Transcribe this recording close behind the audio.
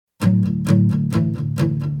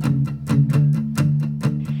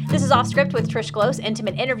is Off Script with Trish Close,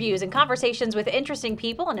 intimate interviews and conversations with interesting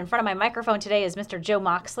people. And in front of my microphone today is Mr. Joe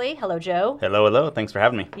Moxley. Hello, Joe. Hello, hello. Thanks for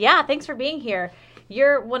having me. Yeah, thanks for being here.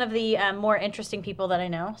 You're one of the more interesting people that I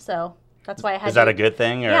know, so that's why I had Is that a good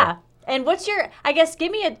thing? Or? Yeah. And what's your, I guess, give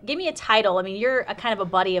me a title. I mean, you're a kind of a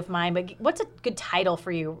buddy of mine, but what's a good title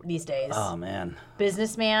for you these days? Oh, man.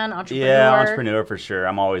 Businessman, entrepreneur? Yeah, entrepreneur for sure.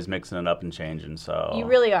 I'm always mixing it up and changing, so. You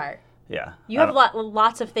really are. Yeah. You have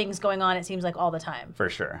lots of things going on, it seems like, all the time. For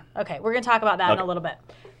sure. Okay, we're going to talk about that in a little bit.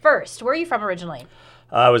 First, where are you from originally?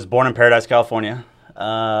 I was born in Paradise, California.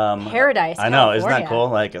 Paradise, I know, California. isn't that cool?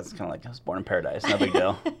 Like, it's kind of like I was born in paradise, no big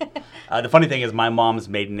deal. The funny thing is my mom's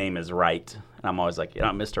maiden name is Wright, and I'm always like,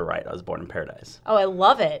 I'm Mr. Wright. I was born in paradise. Oh, I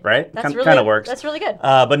love it. Right? That's Kind of works. That's really good.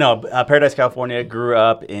 But no, Paradise, California. Grew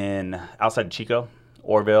up outside of Chico,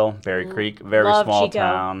 Orville, Berry Creek. Very Love small Chico.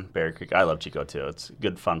 town. Berry Creek. I love Chico too. It's a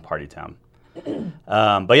good, fun party town.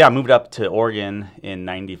 But yeah, I moved up to Oregon in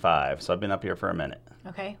 '95, so I've been up here for a minute.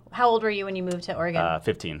 Okay. How old were you when you moved to Oregon?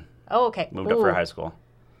 15. Oh, okay. Moved up for high school.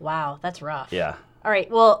 Wow, that's rough. Yeah. All right.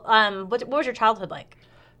 Well, what was your childhood like?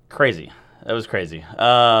 Crazy. It was crazy.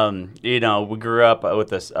 We grew up with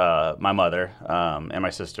this, my mother and my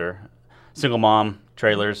sister, single mom,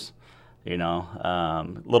 trailers.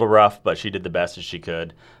 Little rough, but she did the best as she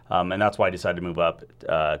could, and that's why I decided to move up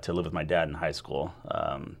to live with my dad in high school,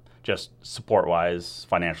 just support-wise,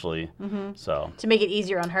 financially. Mm-hmm. So to make it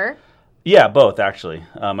easier on her. Yeah, both actually.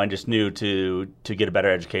 I just knew to get a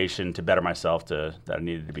better education, to better myself, that I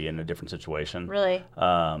needed to be in a different situation. Really?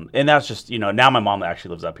 And that's just now my mom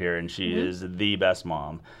actually lives up here, and she is the best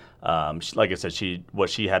mom. Like I said,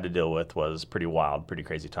 what she had to deal with was pretty wild, pretty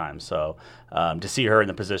crazy times. So to see her in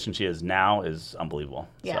the position she is now is unbelievable.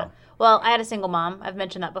 Yeah. So. Well, I had a single mom. I've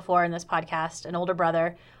mentioned that before in this podcast. An older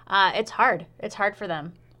brother. It's hard. It's hard for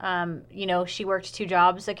them. She worked 2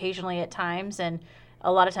 jobs occasionally at times, and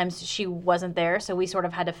a lot of times she wasn't there, so we sort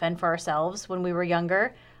of had to fend for ourselves when we were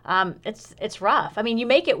younger. It's rough. I mean, you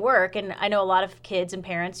make it work, and I know a lot of kids and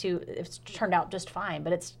parents who it's turned out just fine,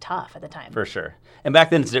 but it's tough at the time. For sure. And back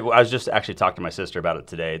then, I was just actually talking to my sister about it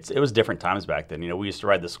today. It was different times back then. We used to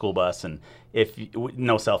ride the school bus, and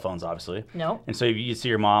no cell phones, obviously. No. And so if you see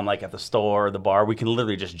your mom like at the store or the bar, we can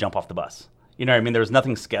literally just jump off the bus. You know what I mean? There was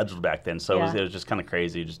nothing scheduled back then, so it was just kind of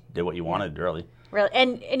crazy. You just did what you wanted, really. Really,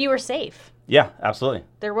 and you were safe. Yeah, absolutely.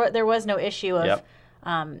 There was no issue of,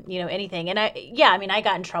 anything. And I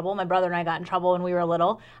got in trouble. My brother and I got in trouble when we were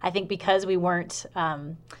little. I think because we weren't,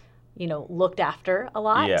 looked after a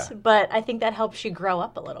lot. Yeah. But I think that helps you grow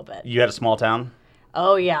up a little bit. You had a small town?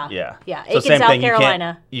 Oh, yeah. Yeah. Yeah. So Aiken, South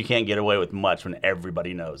Carolina. You can't get away with much when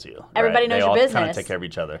everybody knows you. Everybody knows your business. They all kind of take care of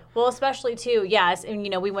each other. Well, especially, too, yes.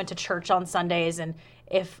 And, we went to church on Sundays. And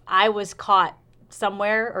if I was caught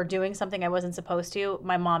somewhere or doing something I wasn't supposed to,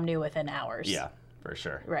 my mom knew within hours. Yeah, for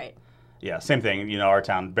sure. Right. Yeah, same thing. Our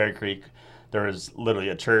town, Berry Creek, there was literally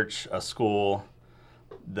a church, a school,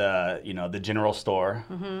 the general store,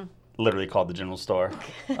 literally called the general store,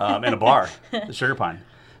 and a bar, the Sugar Pine.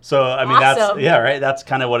 So, I mean, awesome. That's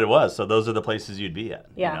kind of what it was. So those are the places you'd be at.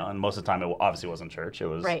 Yeah. And most of the time, it obviously wasn't church. It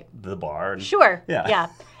was the bar. And, sure. Yeah. Yeah.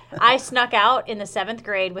 I snuck out in the 7th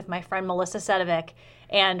grade with my friend Melissa Sedovic,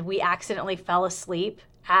 and we accidentally fell asleep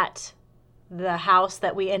at the house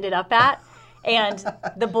that we ended up at. And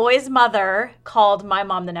the boy's mother called my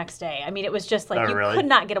mom the next day. I mean, it was just like could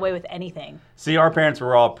not get away with anything. See, our parents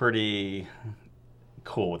were all pretty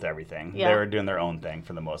cool with everything. Yeah. They were doing their own thing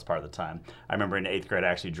for the most part of the time. I remember in 8th grade, I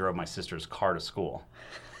actually drove my sister's car to school.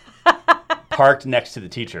 Parked next to the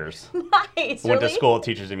teachers. Nice. Went really? to school,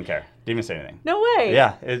 teachers didn't even care. Didn't even say anything. No way.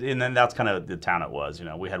 Yeah, and then that's kind of the town it was.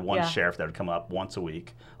 We had one Yeah. sheriff that would come up once a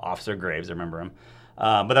week, Officer Graves, I remember him.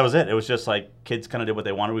 But that was it. It was just like kids kind of did what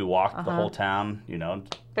they wanted. We walked the whole town,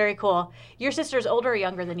 Very cool. Your sister's older or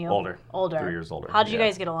younger than you? Older. Older. 3 years older. How did you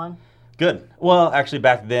guys get along? Good. Well, actually,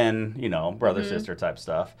 back then, brother, sister type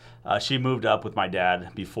stuff. She moved up with my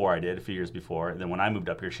dad before I did, a few years before. And then when I moved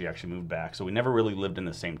up here, she actually moved back. So we never really lived in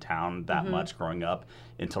the same town that much growing up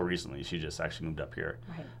until recently. She just actually moved up here.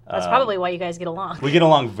 Right. That's probably why you guys get along. We get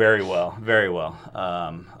along very well, very well.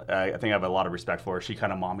 I think I have a lot of respect for her. She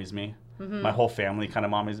kind of mommies me. My whole family kind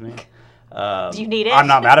of mommies me. Do you need it? I'm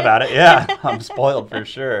not mad about it. Yeah, I'm spoiled for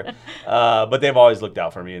sure. But they've always looked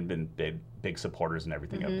out for me and been big supporters in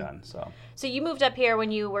everything I've done. So you moved up here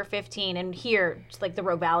when you were 15, and here, just like the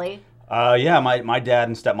Rogue Valley? Yeah, my dad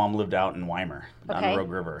and stepmom lived out in Weimar on Okay. the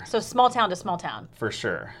Rogue River. So small town to small town. For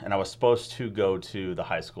sure. And I was supposed to go to the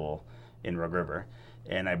high school in Rogue River.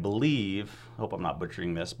 And I believe, hope I'm not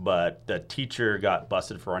butchering this, but the teacher got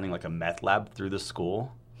busted for running like a meth lab through the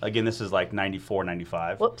school. Again, this is like 94,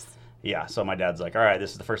 95. Whoops. Yeah, so my dad's like, all right,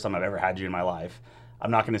 this is the first time I've ever had you in my life.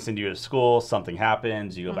 I'm not going to send you to school. Something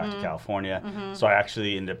happens. You go back to California. So I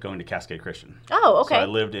actually ended up going to Cascade Christian. Oh, okay. So I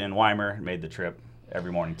lived in Weimar, made the trip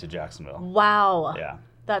every morning to Jacksonville. Wow. Yeah.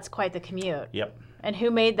 That's quite the commute. Yep. And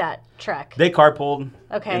who made that trek? They carpooled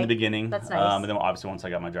Okay. in the beginning. That's nice. And then obviously once I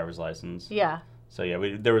got my driver's license. Yeah. So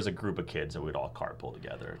yeah, there was a group of kids that we'd all carpool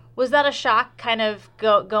together. Was that a shock, kind of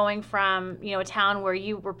going from a town where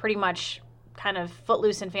you were pretty much kind of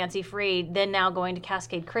footloose and fancy free, then now going to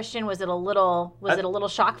Cascade Christian? Was it a little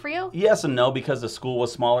shock for you? Yes and no, because the school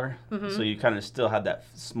was smaller, so you kind of still had that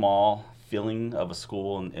small feeling of a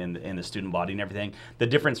school and the student body and everything. The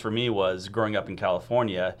difference for me was growing up in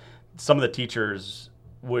California, some of the teachers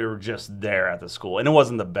were just there at the school, and it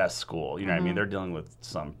wasn't the best school. You know what I mean? They're dealing with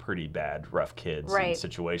some pretty bad, rough kids and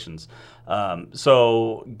situations.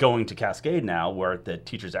 So going to Cascade now, where the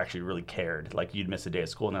teachers actually really cared, like you'd miss a day of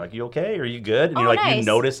school, and they're like, "You okay? Are you good?" And you're like, nice. "You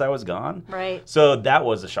noticed I was gone?" Right. So that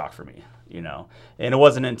was a shock for me, And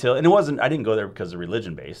I didn't go there because of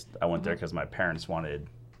religion based. I went there because my parents wanted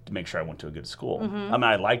to make sure I went to a good school. I mean,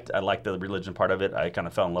 I liked the religion part of it. I kind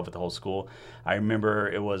of fell in love with the whole school. I remember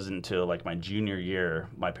it wasn't until like my junior year,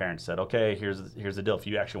 my parents said, "Okay, here's the deal. If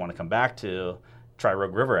you actually want to come back to try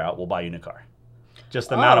Rogue River out, we'll buy you a new car." Just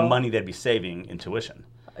the amount of money they'd be saving in tuition.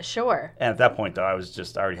 Sure. And at that point, though, I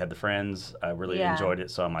already had the friends. I really enjoyed it.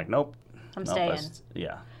 So I'm like, nope. I'm staying.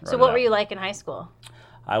 So what were you like in high school?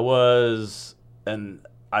 I'd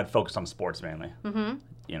focused on sports mainly. Mm-hmm.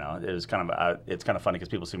 It was it's kind of funny because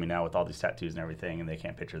people see me now with all these tattoos and everything, and they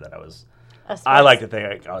can't picture that I like to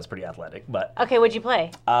think I was pretty athletic. But okay, what'd you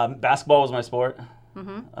play? Basketball was my sport.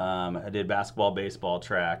 Mm-hmm. I did basketball, baseball,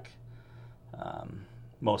 track.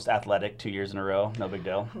 Most athletic 2 years in a row. No big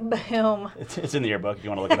deal. Boom. It's in the yearbook if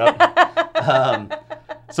you want to look it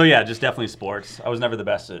up. So yeah, just definitely sports. I was never the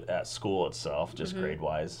best at school itself, just grade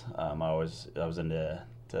wise. I was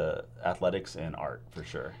into athletics and art for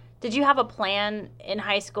sure. Did you have a plan in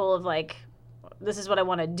high school of like, this is what I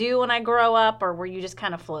want to do when I grow up, or were you just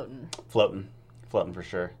kind of floating? Floating for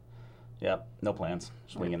sure. Yep, no plans,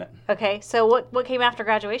 just winging it. Okay, so what came after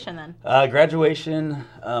graduation then? Graduation,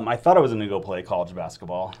 I thought I was going to go play college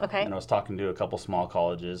basketball. Okay. And I was talking to a couple small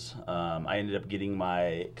colleges. I ended up getting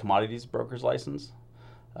my commodities broker's license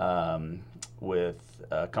with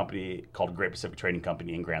a company called Great Pacific Trading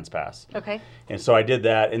Company in Grants Pass. Okay. And so I did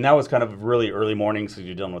that, and that was kind of really early mornings because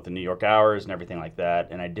you're dealing with the New York hours and everything like that.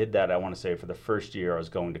 And I did that, I want to say, for the first year I was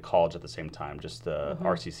going to college at the same time, just the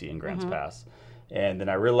RCC in Grants Pass. And then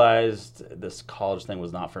I realized this college thing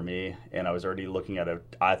was not for me, and I was already looking at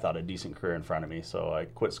a decent career in front of me. So I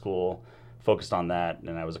quit school, focused on that,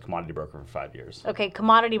 and I was a commodity broker for 5 years. Okay,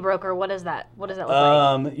 commodity broker, what does that look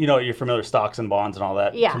like? You're familiar with stocks and bonds and all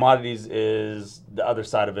that. Yeah. Commodities is the other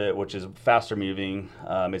side of it, which is faster moving.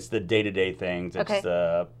 It's the day-to-day things. It's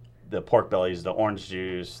the pork bellies, the orange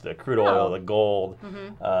juice, the crude oil, the gold.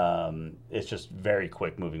 It's just very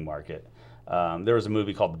quick moving market. There was a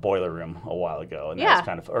movie called The Boiler Room a while ago, and that's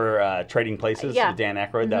kind of, Trading Places with Dan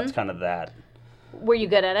Aykroyd. That's kind of that. Were you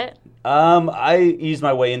good at it? I eased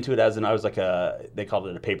my way into it I was like they called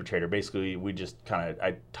it a paper trader. Basically,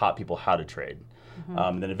 I taught people how to trade.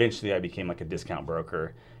 Then eventually I became like a discount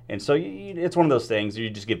broker. And so it's one of those things, you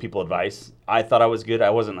just give people advice. I thought I was good. I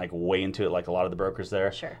wasn't like way into it like a lot of the brokers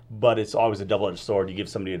there. Sure. But it's always a double-edged sword. You give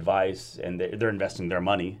somebody advice and they're investing their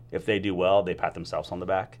money. If they do well, they pat themselves on the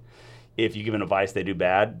back. If you give them advice, they do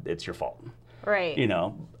bad, it's your fault. Right.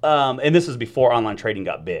 And this is before online trading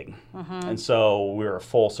got big. And so we were a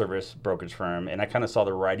full service brokerage firm, and I kind of saw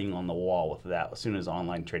the writing on the wall with that as soon as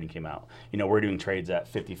online trading came out. We're doing trades at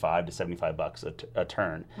 55 to 75 bucks a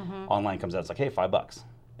turn. Online comes out, it's like, hey, $5.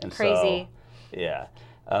 And crazy.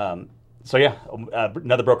 So, yeah.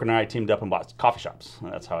 Another broker and I teamed up and bought coffee shops.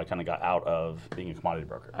 And that's how I kind of got out of being a commodity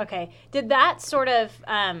broker. Okay. Did that sort of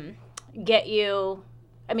get you...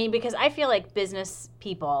 I mean, because I feel like business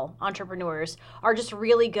people, entrepreneurs, are just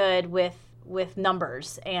really good with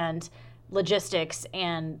numbers and logistics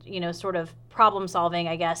and, sort of problem solving,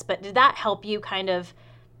 I guess. But did that help you kind of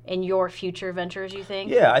in your future ventures, you think?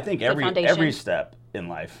 Yeah, I think every step in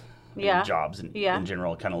life, jobs in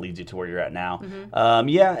general, kind of leads you to where you're at now.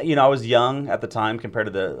 I was young at the time compared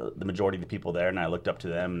to the majority of the people there, and I looked up to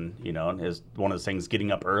them. And, it was one of those things, getting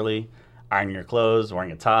up early, ironing your clothes,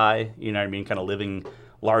 wearing a tie, you know what I mean, kind of living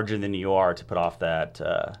larger than you are to put off that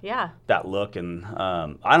look. And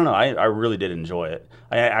I don't know, I really did enjoy it.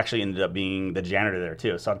 I actually ended up being the janitor there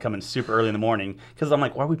too, so I'd come in super early in the morning because I'm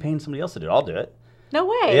like, why are we paying somebody else to do it? I'll do it. No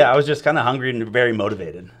way. Yeah, I was just kind of hungry and very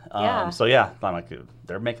motivated. Yeah. So yeah, I'm like,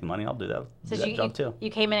 they're making money. I'll do that. So Do that job too. You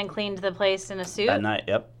came in and cleaned the place in a suit? At night,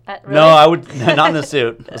 yep. Really? No, I would not in a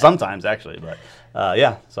suit. Sometimes actually, but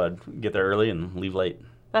yeah. So I'd get there early and leave late.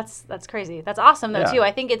 That's crazy. That's awesome though Yeah. too.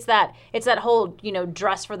 I think it's that whole,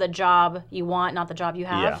 dress for the job you want, not the job you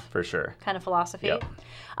have. Yeah, for sure. Kind of philosophy.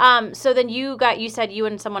 Yep. So then you said you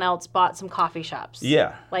and someone else bought some coffee shops.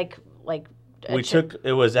 Yeah. Like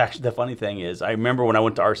It was actually, the funny thing is, I remember when I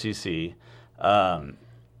went to RCC,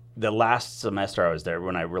 the last semester I was there,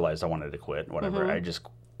 when I realized I wanted to quit, whatever, I just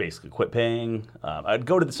basically quit paying. I'd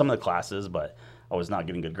go to some of the classes, but I was not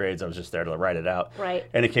getting good grades. I was just there to write it out. Right.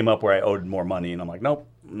 And it came up where I owed more money, and I'm like, nope,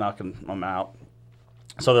 I'm out.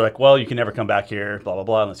 So they're like, well, you can never come back here, blah, blah,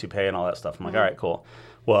 blah, unless you pay and all that stuff. I'm like, all right, cool.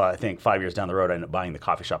 Well, I think 5 years down the road, I ended up buying the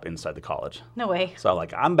coffee shop inside the college. No way. So I'm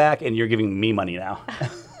like, I'm back, and you're giving me money now.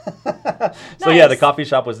 So yeah, the coffee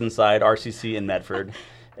shop was inside RCC in Medford,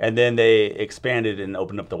 and then they expanded and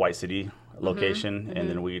opened up the White City location, and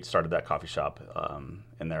then we started that coffee shop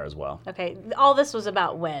in there as well. Okay. All this was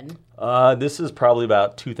about when? This is probably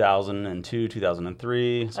about 2002,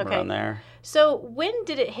 2003, somewhere around there. So when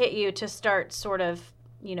did it hit you to start sort of,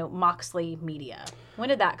 Moxley Media? When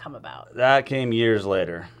did that come about? That came years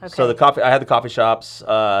later. Okay. So I had the coffee shops.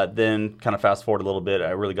 Then kind of fast forward a little bit,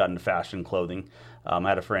 I really got into fashion clothing. I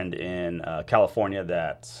had a friend in California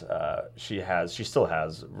that she still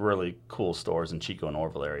has really cool stores in Chico and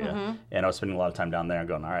Orville area. And I was spending a lot of time down there and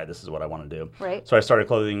going, all right, this is what I want to do. Right. So I started a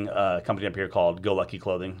clothing company up here called Go Lucky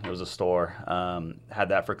Clothing. It was a store. Had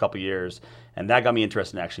that for a couple years. And that got me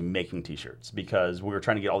interested in actually making T-shirts because we were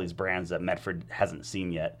trying to get all these brands that Medford hasn't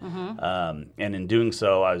seen yet. And in doing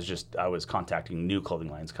so, I was contacting new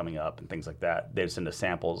clothing lines coming up and things like that. They'd send us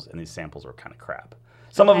samples, and these samples were kind of crap.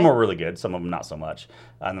 Some of them were really good, some of them not so much.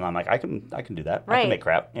 And then I'm like, I can do that. Right. I can make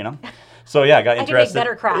crap, So yeah, I got interested. I can make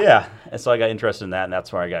better crap. Yeah, and so I got interested in that, and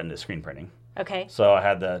that's where I got into screen printing. Okay. So I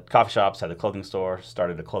had the coffee shops, had the clothing store,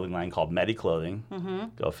 started a clothing line called Medi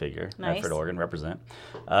Clothing. Go figure. Nice. Medford, Oregon, represent.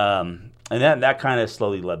 And then that kind of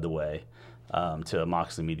slowly led the way to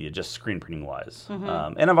Moxley Media, just screen printing wise.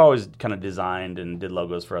 And I've always kind of designed and did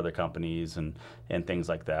logos for other companies and things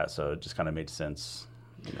like that. So it just kind of made sense,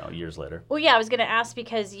 years later. Well, yeah, I was going to ask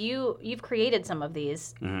because you've created some of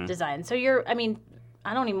these designs. So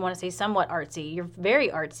I don't even want to say somewhat artsy. You're very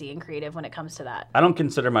artsy and creative when it comes to that. I don't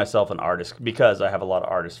consider myself an artist because I have a lot of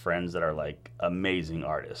artist friends that are like amazing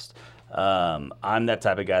artists. I'm that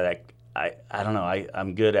type of guy that I don't know.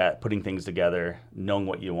 I'm good at putting things together, knowing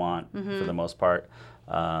what you want for the most part.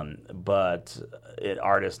 But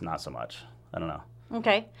artist, not so much. I don't know.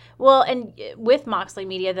 Okay. Well, and with Moxley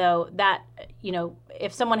Media, though, that,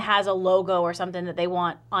 if someone has a logo or something that they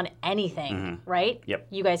want on anything, right? Yep.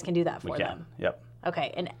 You guys can do that for We them. can. Yep.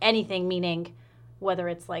 Okay. And anything meaning whether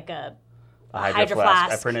it's like a Hydro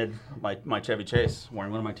Flask. I printed my Chevy Chase,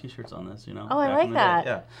 wearing one of my T-shirts on this, Oh, I like that.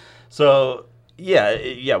 Yeah. So,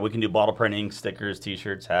 yeah, we can do bottle printing, stickers,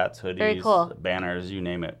 T-shirts, hats, hoodies, Very cool. banners, you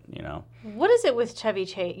name it, What is it with Chevy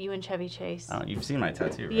Chase? You and Chevy Chase? You've seen my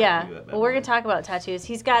tattoo, right? Yeah. Well, we're going to talk about tattoos.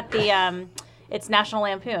 He's got the, it's National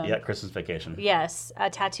Lampoon. Yeah, Christmas Vacation. Yes,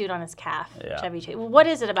 tattooed on his calf, Yeah. Chevy Chase. What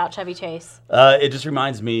is it about Chevy Chase? It just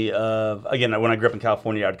reminds me of, again, when I grew up in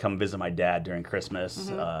California, I'd come visit my dad during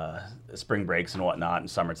Christmas, spring breaks and whatnot, and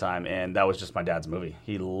summertime, and that was just my dad's movie.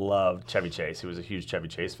 He loved Chevy Chase. He was a huge Chevy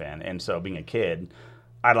Chase fan, and so being a kid,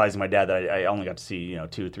 idolizing my dad that I only got to see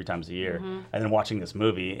 2 or 3 times a year, and then watching this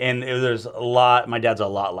movie, and there's a lot. My dad's a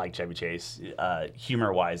lot like Chevy Chase,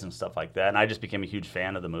 humor wise and stuff like that, and I just became a huge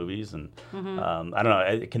fan of the movies, and I don't know,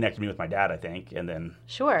 it connected me with my dad, I think, and then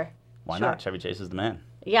why not? Chevy Chase is the man.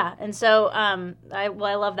 Yeah, and so I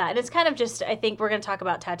love that, and it's kind of just, I think we're going to talk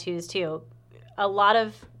about tattoos too. A lot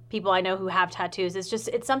of people I know who have tattoos,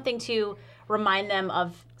 it's something to remind them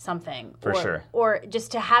of something. For sure. Or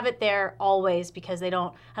just to have it there always because I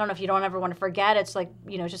don't know if you don't ever want to forget. It's like,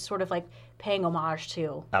 just sort of like paying homage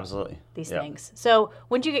to Absolutely. these things. So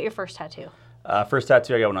when did you get your first tattoo? First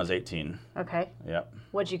tattoo I got when I was 18. Okay. Yep.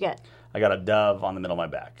 What'd you get? I got a dove on the middle of my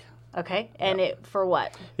back. Okay. And it for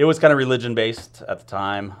what? It was kind of religion-based at the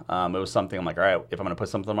time. It was something I'm like, all right, if I'm going to put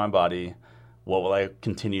something on my body, what will I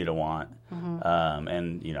continue to want?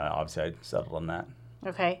 And, obviously I settled on that.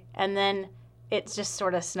 Okay. And then it's just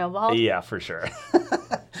sort of snowballed? Yeah, for sure.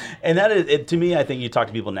 And that is, to me, I think you talk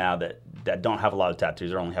to people now that don't have a lot of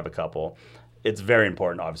tattoos or only have a couple, it's very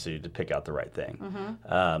important, obviously, to pick out the right thing.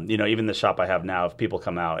 Even the shop I have now, if people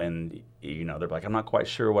come out and, they're like, I'm not quite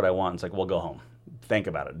sure what I want, it's like, well, go home. think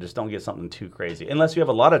about it. Just don't get something too crazy. Unless you have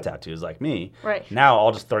a lot of tattoos like me. Right. Now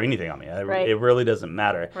I'll just throw anything on me. Right. It really doesn't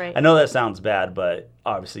matter. Right. I know that sounds bad, but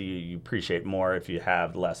obviously you appreciate more if you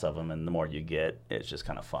have less of them, and the more you get, it's just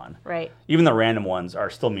kind of fun. Right. Even the random ones are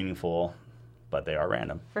still meaningful, but they are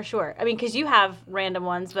random. For sure. I mean, because you have random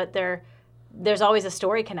ones, but there's always a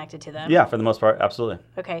story connected to them. Yeah, for the most part, absolutely.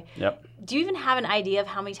 Okay. Yep. Do you even have an idea of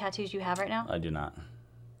how many tattoos you have right now? I do not.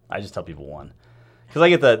 I just tell people one. Because I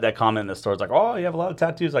get that comment in the store. It's like, oh, you have a lot of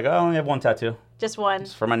tattoos. Like, I only have one tattoo. Just one.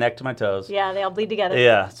 It's from my neck to my toes. Yeah, they all bleed together.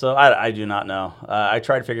 Yeah, so I do not know. I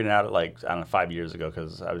tried figuring it out like, I don't know, 5 years ago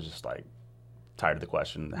because I was just like tired of the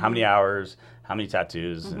question. How many hours? How many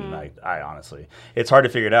tattoos? And like, I honestly, it's hard to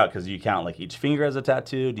figure it out because you count like each finger as a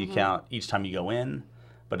tattoo. Do you count each time you go in?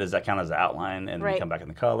 But does that count as the outline and then you come back in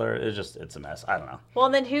the color? It's a mess. I don't know. Well,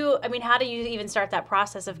 and then how do you even start that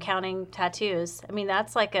process of counting tattoos? I mean,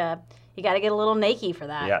 that's like you got to get a little naked for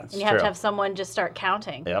that. Yeah, it's and you have true. to have someone just start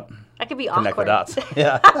counting. Yep. That could be Connect awkward. the dots.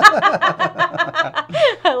 Yeah.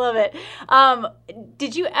 I love it.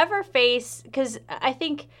 Did you ever face, because I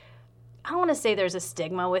don't want to say there's a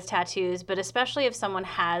stigma with tattoos, but especially if someone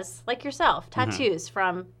has, like yourself, tattoos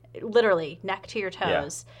from literally neck to your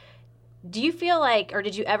toes. Yeah. Do you feel like, or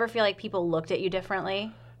did you ever feel like people looked at you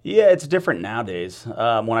differently? Yeah, it's different nowadays.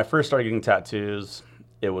 When I first started getting tattoos,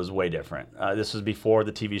 it was way different. This was before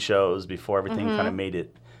the TV shows, before everything kind of made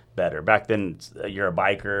it better. Back then, you're a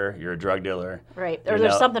biker, you're a drug dealer. Right, or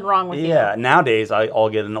there's something wrong with you. Yeah, nowadays, I'll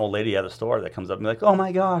get an old lady at the store that comes up and be like, oh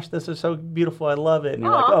my gosh, this is so beautiful, I love it. And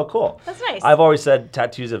you're like, oh, cool. That's nice. I've always said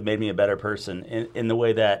tattoos have made me a better person in the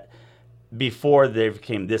way that before they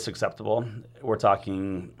became this acceptable, we're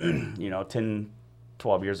talking, 10,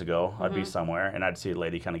 12 years ago, I'd be somewhere and I'd see a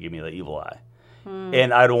lady kind of give me the evil eye.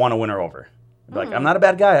 And I'd want to win her over. I'd be like, I'm not a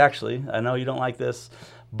bad guy, actually. I know you don't like this.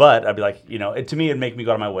 But I'd be like, to me, it'd make me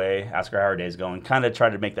go out of my way, ask her how her day's going, kind of try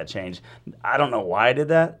to make that change. I don't know why I did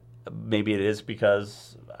that. Maybe it is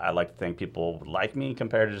because I like to think people would like me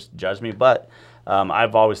compared to just judge me. But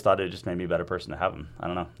I've always thought it just made me a better person to have them. I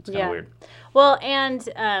don't know. It's kind of weird. Well, and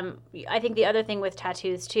I think the other thing with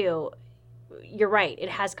tattoos, too, you're right. It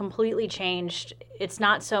has completely changed. It's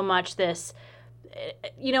not so much this...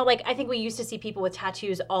 I think we used to see people with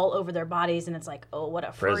tattoos all over their bodies, and it's like, oh, what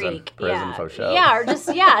a freak. Prison for show. Yeah, or just,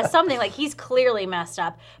 something like he's clearly messed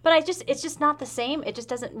up. But it's just not the same. It just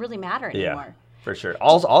doesn't really matter anymore. Yeah, for sure.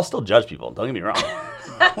 I'll still judge people. Don't get me wrong.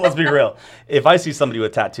 Let's be real. If I see somebody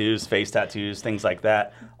with tattoos, face tattoos, things like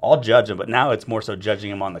that, I'll judge them. But now it's more so judging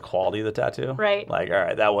them on the quality of the tattoo. Right. Like, all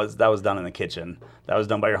right, that was done in the kitchen. That was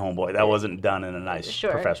done by your homeboy. That wasn't done in a nice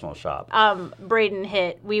professional shop. Braden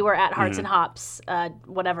Hitt, we were at Hearts and Hops, a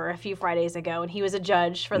few Fridays ago, and he was a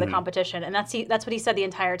judge for the competition. And that's what he said the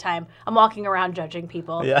entire time. I'm walking around judging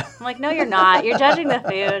people. Yeah. I'm like, no, you're not. You're judging the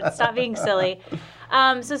food. Stop being silly.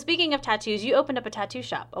 So speaking of tattoos, you opened up a tattoo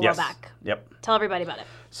shop a while back. Yep. Tell everybody about it.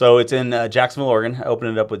 So it's in Jacksonville, Oregon. I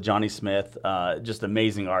opened it up with Johnny Smith, just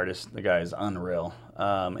amazing artist. The guy is unreal.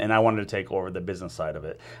 And I wanted to take over the business side of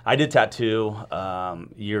it. I did tattoo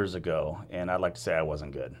years ago, and I'd like to say I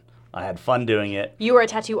wasn't good. I had fun doing it. You were a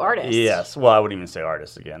tattoo artist. Yes. Well, I wouldn't even say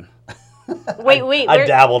artist again. Wait. I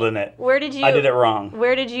dabbled in it. Where did you? I did it wrong.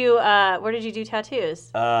 Where did you do tattoos?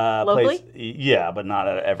 Locally? Yeah, but not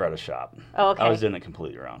ever at a shop. Oh, okay. I was doing it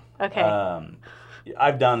completely wrong. Okay.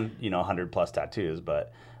 I've done 100 plus tattoos,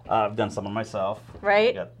 but I've done some of myself.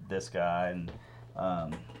 Right. I got this guy, and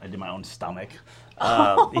I did my own stomach.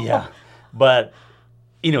 Yeah, but.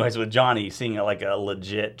 Anyways, with Johnny, seeing like a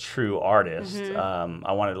legit, true artist,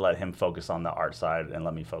 I wanted to let him focus on the art side and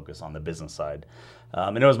let me focus on the business side.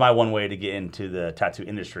 And it was my one way to get into the tattoo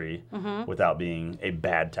industry without being a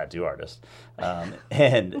bad tattoo artist.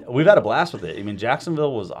 And we've had a blast with it. I mean,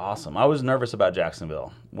 Jacksonville was awesome. I was nervous about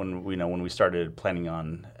Jacksonville when we started planning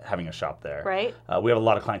on having a shop there. Right. We have a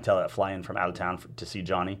lot of clientele that fly in from out of town to see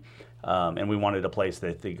Johnny. And we wanted a place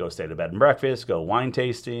that they go stay at a bed and breakfast, go wine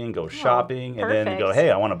tasting, go shopping, and then go, hey,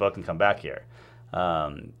 I want to book and come back here.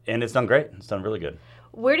 And it's done great. It's done really good.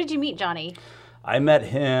 Where did you meet Johnny? I met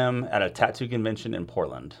him at a tattoo convention in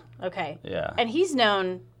Portland. Okay. Yeah. And he's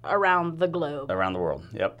known around the globe. Around the world,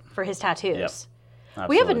 yep. For his tattoos. Yep. Absolutely.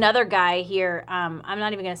 We have another guy here. I'm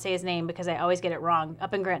not even going to say his name because I always get it wrong.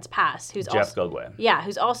 Up in Grants Pass, who's Jeff Gogwe. Yeah,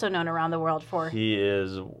 who's also known around the world for. He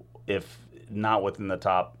is, if not within the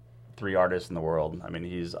top 3 artists in the world. I mean,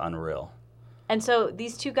 he's unreal. And so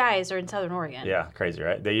these two guys are in Southern Oregon. Yeah, crazy,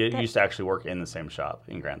 right? They used to actually work in the same shop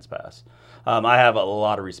in Grants Pass. I have a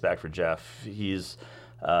lot of respect for Jeff. He's,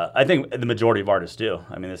 I think the majority of artists do.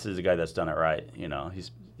 I mean, this is a guy that's done it right.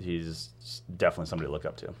 He's definitely somebody to look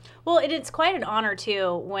up to. Well, it's quite an honor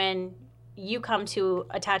too when you come to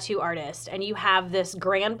a tattoo artist and you have this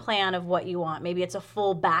grand plan of what you want. Maybe it's a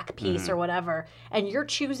full back piece or whatever, and you're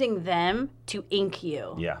choosing them to ink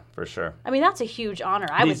you. Yeah, for sure. I mean, that's a huge honor,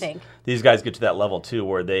 I would think. These guys get to that level too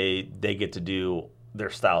where they get to do their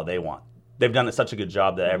style they want. They've done such a good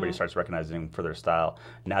job that everybody starts recognizing them for their style.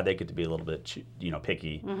 Now they get to be a little bit,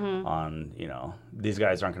 picky on, these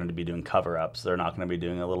guys aren't going to be doing cover-ups. They're not going to be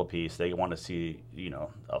doing a little piece. They want to see,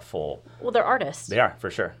 a full. Well, they're artists. They are, for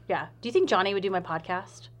sure. Yeah. Do you think Johnny would do my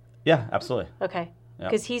podcast? Yeah, absolutely. Okay.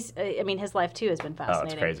 Because his life too has been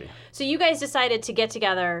fascinating. Oh, it's crazy. So you guys decided to get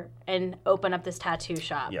together and open up this tattoo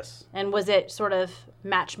shop. Yes. And was it sort of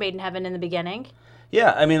match made in heaven in the beginning?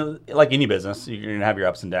 Yeah, I mean, like any business, you're going to have your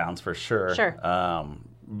ups and downs for sure. Sure.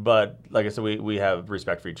 But like I said, we have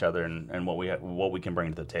respect for each other and what we can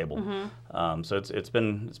bring to the table. So it's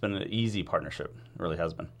been an easy partnership. It really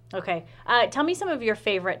has been. Okay. Tell me some of your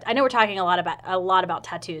favorite. I know we're talking a lot about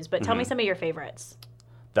tattoos, but tell me some of your favorites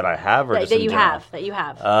That I have, or just that in you general? that you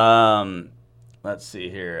have. Let's see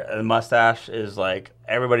here. The mustache is like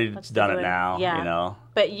everybody's done it now. Yeah.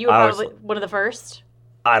 But you were probably one of the first.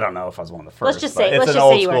 I don't know if I was one of the first. Let's just say it's an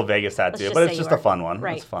old school Vegas tattoo, but it's just a fun one.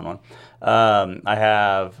 Right. It's a fun one. I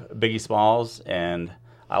have Biggie Smalls, and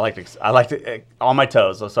I like to on my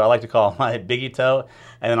toes. So I like to call my Biggie toe,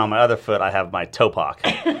 and then on my other foot I have my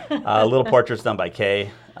Topak. Little portraits done by Kay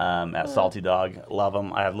at Salty Dog. Love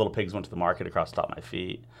them. I have Little Pigs Went to the Market across the top of my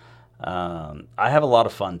feet. I have a lot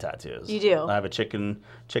of fun tattoos. You do. I have a chicken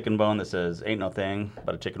bone that says "Ain't no thing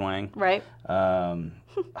but a chicken wing." Right.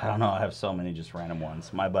 I don't know. I have so many just random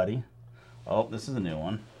ones. My buddy. Oh, this is a new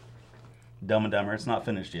one. Dumb and Dumber. It's not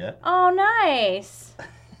finished yet. Oh, nice.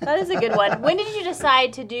 That is a good one. When did you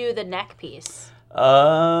decide to do the neck piece?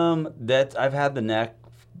 That I've had the neck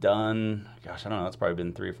done. Gosh, I don't know. It's probably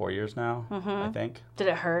been 3 or 4 years now. I think. Did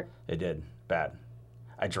it hurt? It did. Bad.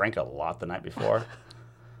 I drank a lot the night before.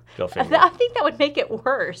 Go figure. I think that would make it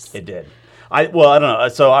worse. It did. I don't know.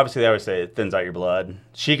 So obviously they always say it thins out your blood.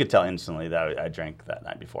 She could tell instantly that I drank that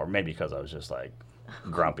night before. Maybe because I was just like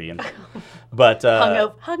grumpy but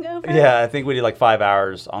hungover. Yeah, I think we did like 5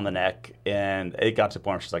 hours on the neck, and it got to the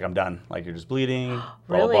point where she's like, "I'm done. Like you're just bleeding." Really?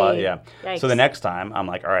 Blah, blah, blah. Yeah. Yikes. So the next time I'm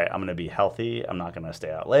like, "All right, I'm gonna be healthy. I'm not gonna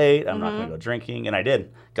stay out late. I'm not gonna go drinking." And I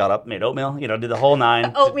did. Got up, made oatmeal. Did the whole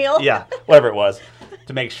 9. Oatmeal. Yeah, whatever it was,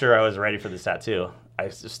 to make sure I was ready for this tattoo. I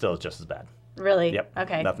still just as bad. Really? Yep.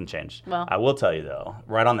 Okay. Nothing changed. Well. I will tell you though,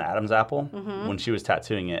 right on the Adam's apple, when she was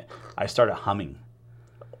tattooing it, I started humming.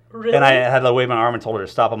 Really? And I had to wave my arm and told her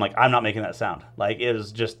to stop. I'm like, I'm not making that sound. Like it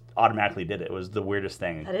was just automatically did it. It was the weirdest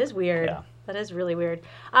thing. That is weird. Yeah. That is really weird.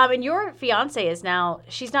 And your fiance is now,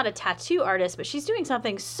 she's not a tattoo artist, but she's doing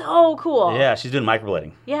something so cool. Yeah, she's doing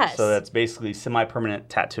microblading. Yes. So that's basically semi-permanent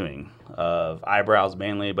tattooing of eyebrows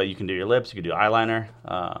mainly, but you can do your lips, you can do eyeliner.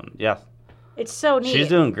 Yeah. It's so neat. She's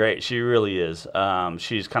doing great. She really is.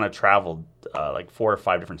 She's kind of traveled like 4 or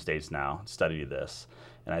 5 different states now to study this.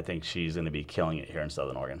 And I think she's going to be killing it here in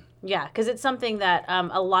Southern Oregon. Yeah, because it's something that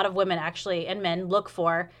a lot of women actually and men look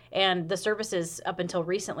for, and the services up until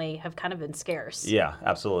recently have kind of been scarce. Yeah,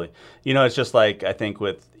 absolutely. It's just like I think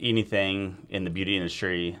with anything in the beauty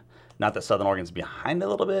industry, not that Southern Oregon's behind a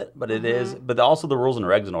little bit, but it is. But also the rules and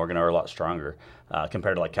regs in Oregon are a lot stronger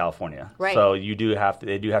compared to like California. Right. So they do have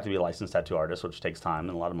to be a licensed tattoo artist, which takes time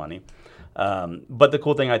and a lot of money. But the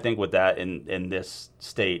cool thing I think with that in this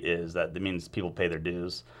state is that it means people pay their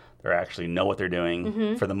dues. They actually know what they're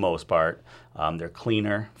doing for the most part. They're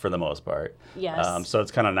cleaner for the most part. Yes. So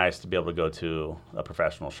it's kind of nice to be able to go to a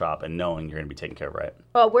professional shop and knowing you're going to be taken care of right.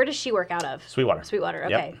 Well, where does she work out of? Sweetwater. Sweetwater,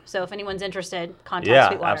 okay. Yep. So if anyone's interested, contact Yeah,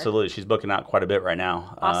 Sweetwater. absolutely. She's booking out quite a bit right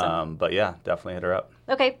now. Awesome. But yeah, definitely hit her up.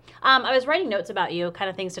 Okay. I was writing notes about you,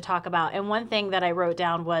 kind of things to talk about. And one thing that I wrote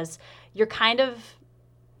down was you're the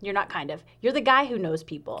guy who knows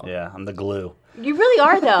people. Yeah, I'm the glue. You really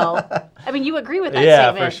are, though. I mean, you agree with that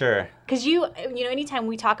Yeah, statement. for sure. Because anytime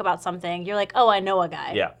we talk about something, you're like, oh, I know a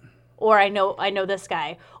guy. Yeah. Or I know this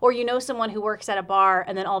guy. Or you know someone who works at a bar,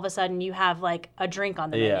 and then all of a sudden you have like a drink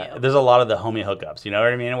on the menu. There's a lot of the homie hookups, you know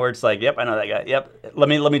what I mean? Where it's like, yep, I know that guy. Yep, let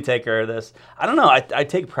me take care of this. I don't know. I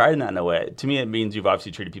take pride in that in a way. To me, it means you've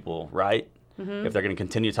obviously treated people right. If they're going to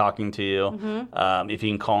continue talking to you, if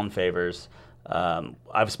you can call in favors.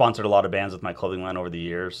 I've sponsored a lot of bands with my clothing line over the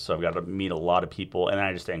years, so I've got to meet a lot of people, and then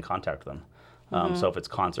I just stay in contact with them. So if it's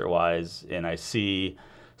concert-wise, and I see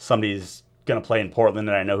somebody's going to play in Portland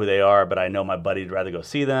and I know who they are, but I know my buddy'd rather go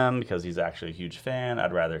see them because he's actually a huge fan,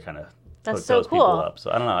 I'd rather kind of hook those people up.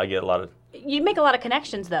 So I don't know, I get a lot of... You make a lot of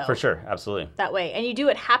connections, though. For sure, absolutely. That way. And you do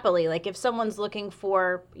it happily. Like, if someone's looking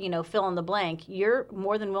for, fill in the blank, you're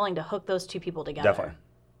more than willing to hook those two people together. Definitely.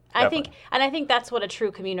 I think that's what a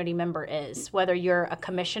true community member is. Whether you're a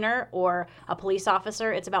commissioner or a police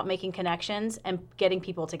officer, it's about making connections and getting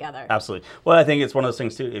people together. Absolutely. Well, I think it's one of those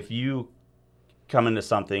things too. If you come into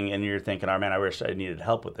something and you're thinking, "Oh man, I wish I needed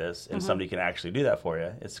help with this," and somebody can actually do that for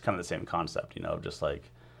you, it's kind of the same concept, just like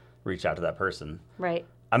reach out to that person. Right.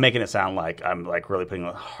 I'm making it sound like I'm like really putting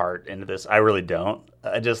a heart into this. I really don't.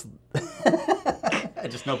 I just I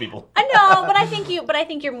just know people. I know, but I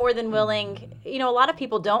think you're more than willing. A lot of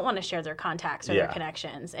people don't want to share their contacts or their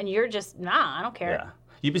connections, and you're just I don't care. Yeah.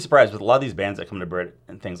 You'd be surprised with a lot of these bands that come to Brit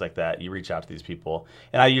and things like that. You reach out to these people,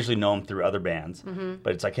 and I usually know them through other bands.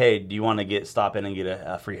 But it's like, hey, do you want to stop in and get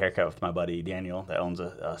a free haircut with my buddy Daniel that owns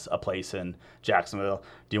a place in Jacksonville?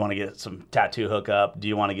 Do you want to get some tattoo hookup? Do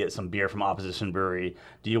you want to get some beer from Opposition Brewery?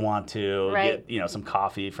 Do you want to get some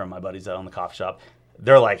coffee from my buddies that own the coffee shop?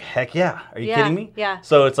 They're like, heck yeah. Are you kidding me? Yeah.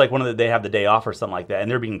 So it's like they have the day off or something like that,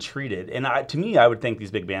 and they're being treated. And to me, I would think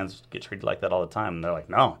these big bands get treated like that all the time. And they're like,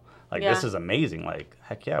 no. This is amazing. Like,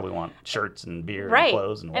 heck yeah, we want shirts and beer and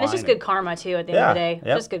clothes and wine. And it's just good karma, too, at the end of the day.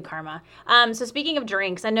 It's just good karma. So speaking of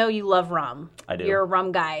drinks, I know you love rum. I do. You're a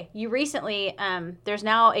rum guy. You recently, there's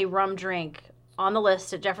now a rum drink on the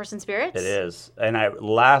list at Jefferson Spirits. It is. And I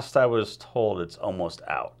was told it's almost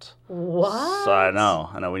out. What? So I know.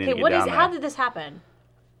 We need to get down there. How did this happen?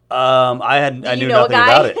 I knew nothing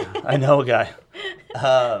about it. I know a guy.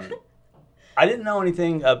 I didn't know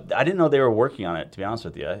anything. I didn't know they were working on it, to be honest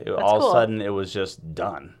with you. All of a sudden, it was just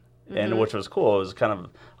done, and which was cool. It was kind of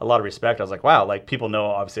a lot of respect. I was like, wow, like people know,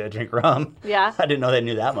 obviously, I drink rum. Yeah. I didn't know they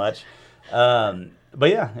knew that much. But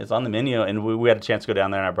yeah, it's on the menu, and we had a chance to go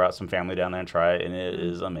down there, and I brought some family down there and try it, and it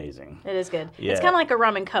is amazing. It is good. Yeah. It's kind of like a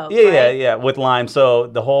rum and Coke, right? Yeah, with lime. So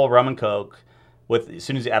the whole rum and Coke, as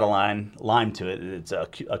soon as you add a lime to it, it's a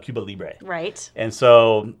Cuba Libre. Right. And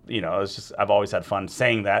so, it's just, I've always had fun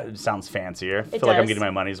saying that. It sounds fancier. I feel like I'm getting my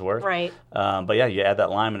money's worth. Right. But yeah, you add that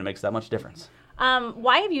lime and it makes that much difference.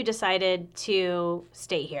 Why have you decided to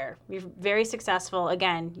stay here? You're very successful.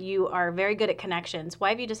 Again, you are very good at connections. Why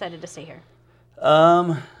have you decided to stay here?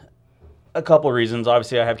 A couple of reasons.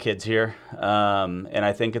 Obviously, I have kids here, and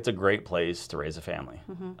I think it's a great place to raise a family.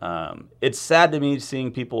 It's sad to me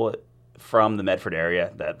seeing people from the Medford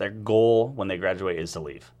area that their goal when they graduate is to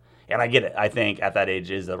leave. And I get it. I think at that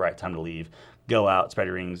age is the right time to leave. Go out, spread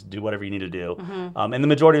your wings, do whatever you need to do. And the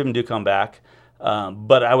majority of them do come back.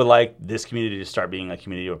 But I would like this community to start being a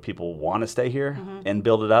community where people want to stay here and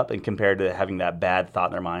build it up, and compared to having that bad thought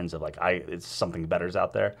in their minds of like, it's something better's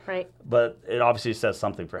out there. Right. But it obviously says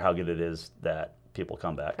something for how good it is that people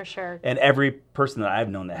come back. For sure. And every person that I've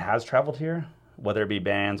known that has traveled here, whether it be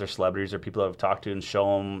bands or celebrities or people that I've talked to and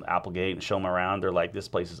show them Applegate and show them around, they're like, this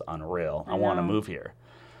place is unreal. I want to move here.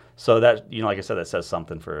 So that, like I said, that says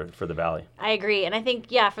something for the Valley. I agree. And I think,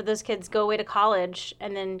 for those kids, go away to college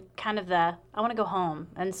and then kind of I want to go home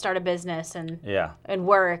and start a business and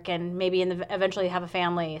work and maybe eventually have a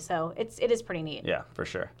family. So it is pretty neat. Yeah, for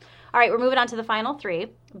sure. All right, we're moving on to the final three.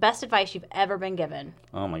 Best advice you've ever been given.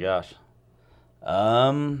 Oh my gosh.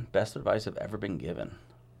 Best advice I've ever been given.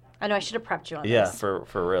 I know I should have prepped you on this. Yeah, for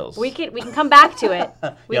reals. We can come back to it.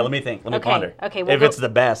 Let me think. Let me ponder. Okay. If it's the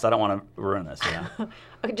best, I don't want to ruin this.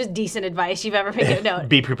 Okay, just decent advice you've ever been given. No.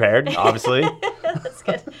 Be prepared, obviously. That's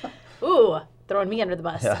good. Ooh, throwing me under the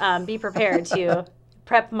bus. Yeah. Be prepared to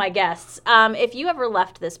prep my guests. If you ever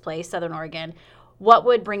left this place, Southern Oregon, what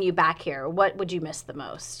would bring you back here? What would you miss the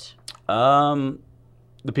most? The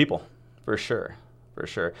people, for sure. For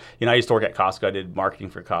sure. I used to work at Costco. I did marketing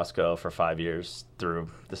for Costco for 5 years through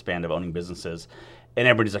the span of owning businesses. And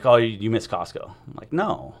everybody's like, oh, you miss Costco. I'm like,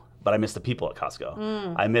 no, but I miss the people at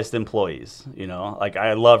Costco. I miss the employees, Like,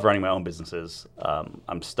 I love running my own businesses.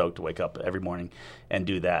 I'm stoked to wake up every morning and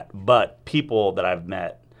do that. But people that I've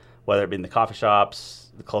met, whether it be in the coffee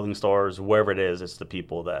shops, the clothing stores, wherever it is, it's the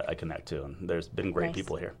people that I connect to. And there's been great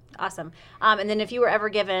people here. Awesome. And then if you were ever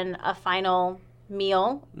given a final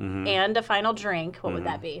meal and a final drink, what would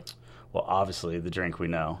that be? Well, obviously the drink we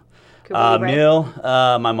know. Right? Meal,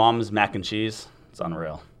 my mom's mac and cheese. It's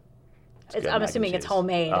unreal. I'm assuming it's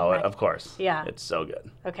homemade. Oh, right? Of course. Yeah. It's so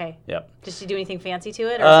good. Okay. Yep. Does she do anything fancy to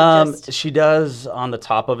it? Or is it just... She does, on the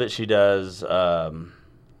top of it, she does, what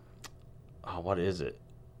is it?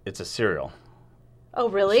 It's a cereal. Oh,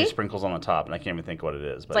 really? She sprinkles on the top, and I can't even think what it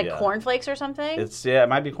is. But it's like cornflakes or something? It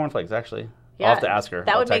might be cornflakes, actually. Yeah, I'll have to ask her.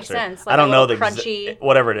 That would make sense. Like I don't know the crunchy.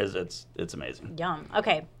 Whatever it is, it's amazing. Yum.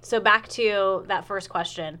 Okay, so back to that first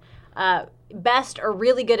question. Best or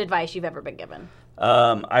really good advice you've ever been given?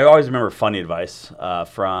 I always remember funny advice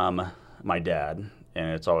from my dad,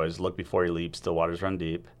 and it's always look before you leap, still waters run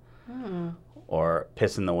deep, or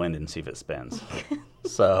piss in the wind and see if it spins.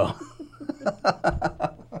 So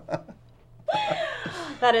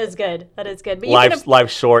That is good. That is good. But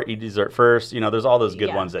Life's short. Eat dessert first. There's all those good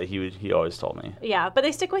Yeah. ones that he always told me. Yeah, but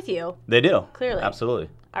they stick with you. They do. Clearly. Absolutely.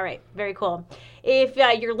 All right, very cool. If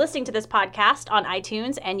you're listening to this podcast on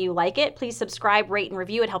iTunes and you like it, please subscribe, rate, and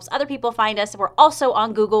review. It helps other people find us. We're also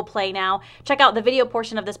on Google Play now. Check out the video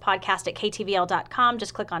portion of this podcast at ktvl.com.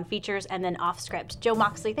 Just click on features and then off script. Joe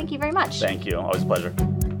Moxley, thank you very much. Thank you. Always a pleasure.